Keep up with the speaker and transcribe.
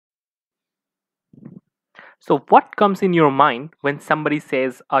So, what comes in your mind when somebody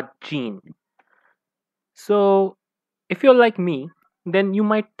says a gene? So, if you're like me, then you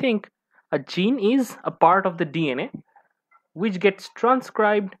might think a gene is a part of the DNA which gets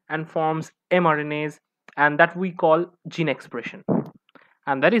transcribed and forms mRNAs, and that we call gene expression.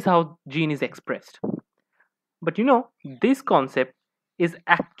 And that is how gene is expressed. But this concept is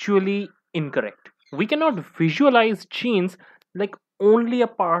actually incorrect. We cannot visualize genes like only a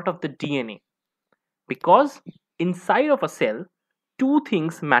part of the DNA because inside of a cell, two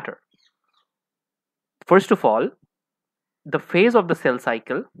things matter. First of all, the phase of the cell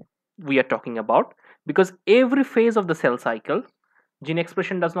cycle we are talking about, because every phase of the cell cycle, gene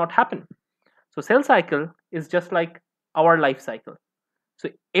expression does not happen. So, cell cycle is just like our life cycle. So,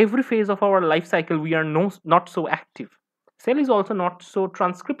 every phase of our life cycle, we are not so active. Cell is also not so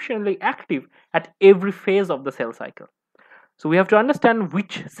transcriptionally active at every phase of the cell cycle. So, we have to understand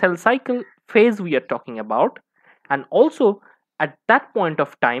which cell cycle phase we are talking about, and also at that point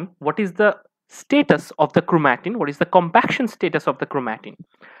of time, what is the status of the chromatin, what is the compaction status of the chromatin.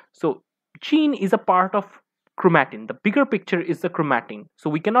 So, gene is a part of chromatin. The bigger picture is the chromatin. So,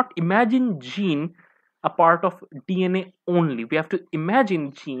 we cannot imagine gene a part of DNA only. We have to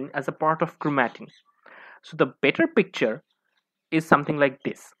imagine gene as a part of chromatin. So, the better picture is something like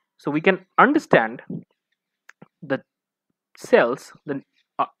this. So, we can understand the cells,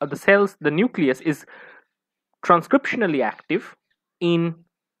 the nucleus is transcriptionally active in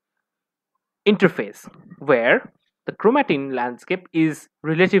interphase, where the chromatin landscape is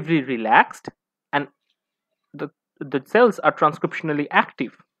relatively relaxed and the cells are transcriptionally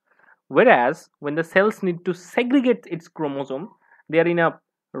active. Whereas when the cells need to segregate its chromosome, they are in a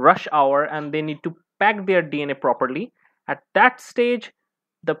rush hour and they need to pack their DNA properly. At that stage,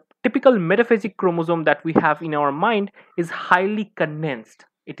 the typical metaphasic chromosome that we have in our mind is highly condensed.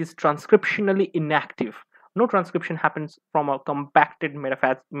 It is transcriptionally inactive. No transcription happens from a compacted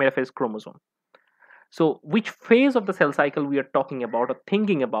metaphase chromosome. So, which phase of the cell cycle we are talking about or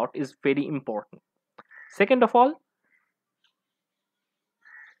thinking about is very important. Second of all,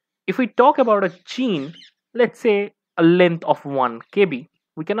 if we talk about a gene, let's say a length of 1 kb,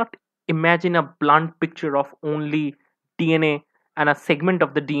 we cannot imagine a blunt picture of only DNA and a segment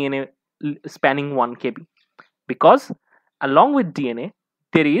of the DNA spanning 1 kb, because along with DNA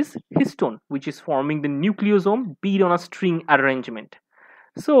there is histone, which is forming the nucleosome bead on a string arrangement.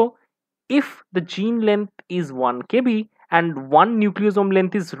 So if the gene length is 1 kb and one nucleosome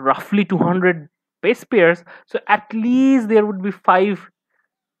length is roughly 200 base pairs, so at least there would be 5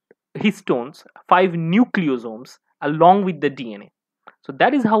 histones, 5 nucleosomes along with the DNA. So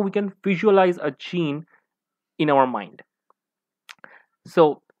that is how we can visualize a gene in our mind.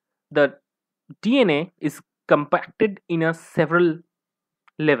 So the DNA is compacted in a several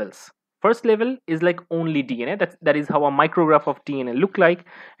levels. First level is like only DNA. That is how a micrograph of DNA look like.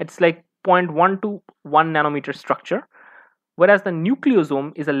 It's like 0.1 to 1 nanometer structure, whereas the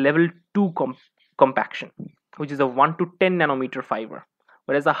nucleosome is a level 2 compaction, which is a 1 to 10 nanometer fiber,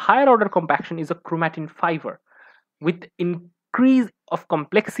 whereas a higher order compaction is a chromatin fiber. With increase of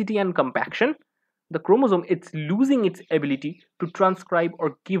complexity and compaction, the chromosome it's losing its ability to transcribe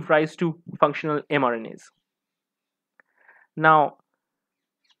or give rise to functional mRNAs. Now,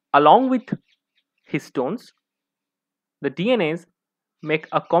 along with histones, the DNAs make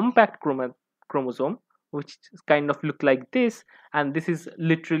a compact chromosome, which kind of look like this, and this is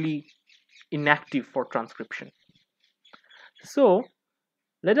literally inactive for transcription. So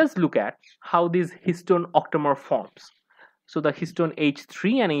let us look at how this histone octamer forms. So the histone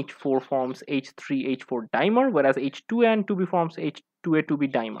H3 and H4 forms H3H4 dimer, whereas H2A and 2B forms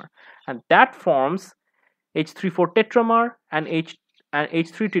H2A2B dimer, and that forms H34 tetramer, and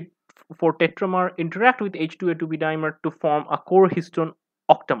H34 tetramer interact with H2A2B dimer to form a core histone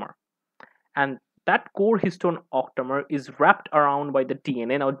octamer, and that core histone octamer is wrapped around by the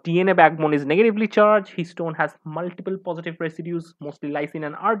DNA. Now, DNA backbone is negatively charged. Histone has multiple positive residues, mostly lysine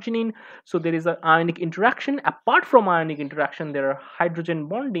and arginine. So there is an ionic interaction. Apart from ionic interaction, there are hydrogen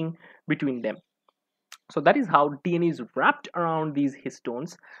bonding between them. So that is how DNA is wrapped around these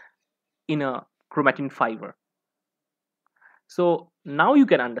histones in a chromatin fiber. So now you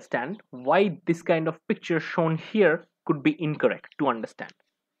can understand why this kind of picture shown here could be incorrect to understand.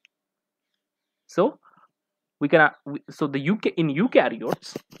 So in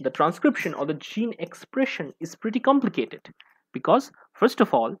eukaryotes, the transcription or the gene expression is pretty complicated, because first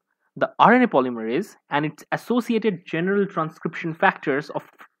of all, the RNA polymerase and its associated general transcription factors of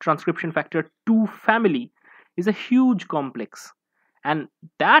transcription factor 2 family is a huge complex, and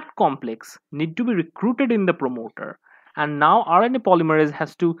that complex need to be recruited in the promoter, And now RNA polymerase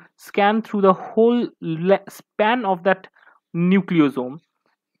has to scan through the whole span of that nucleosome,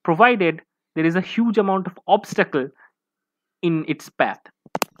 provided there is a huge amount of obstacle in its path.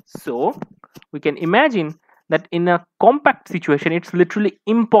 So we can imagine that in a compact situation, it's literally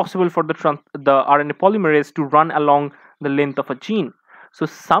impossible for the RNA polymerase to run along the length of a gene. So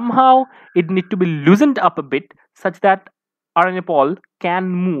somehow it need to be loosened up a bit such that RNA pol can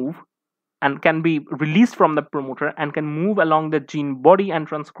move and can be released from the promoter and can move along the gene body and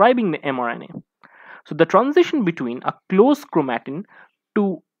transcribing the mRNA. So the transition between a closed chromatin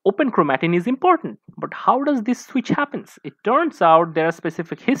to open chromatin is important. But how does this switch happens? It turns out there are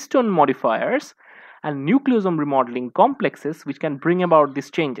specific histone modifiers and nucleosome remodeling complexes which can bring about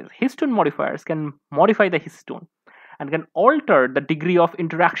these changes. Histone modifiers can modify the histone and can alter the degree of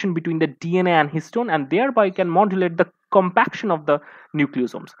interaction between the DNA and histone, and thereby can modulate the compaction of the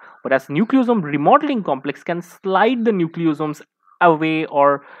nucleosomes. Whereas nucleosome remodeling complex can slide the nucleosomes away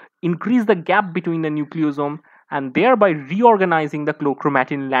or increase the gap between the nucleosome, and thereby reorganizing the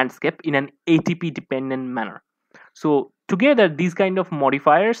chromatin landscape in an ATP dependent manner. So together these kind of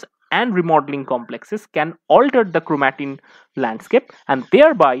modifiers and remodeling complexes can alter the chromatin landscape and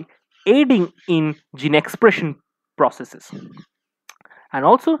thereby aiding in gene expression processes. And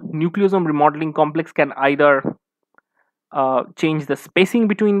also nucleosome remodeling complex can either change the spacing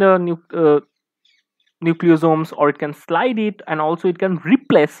between the nucleosomes, or it can slide it, and also it can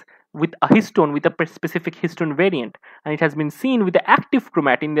replace with a histone with a specific histone variant. And it has been seen with the active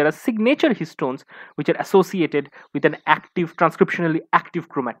chromatin there are signature histones which are associated with an active, transcriptionally active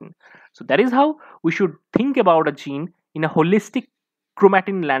chromatin. So that is how we should think about a gene in a holistic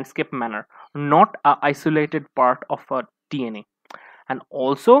chromatin landscape manner, not an isolated part of a DNA. And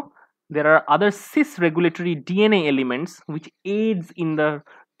also there are other cis regulatory DNA elements which aids in the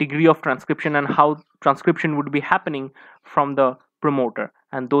degree of transcription and how transcription would be happening from the promoter.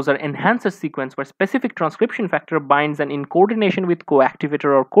 And those are enhancer sequence where specific transcription factor binds, and in coordination with coactivator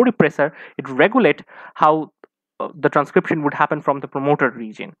or co-repressor, it regulates how the transcription would happen from the promoter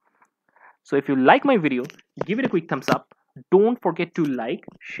region. So if you like my video, give it a quick thumbs up. Don't forget to like,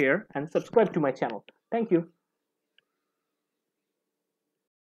 share, and subscribe to my channel. Thank you.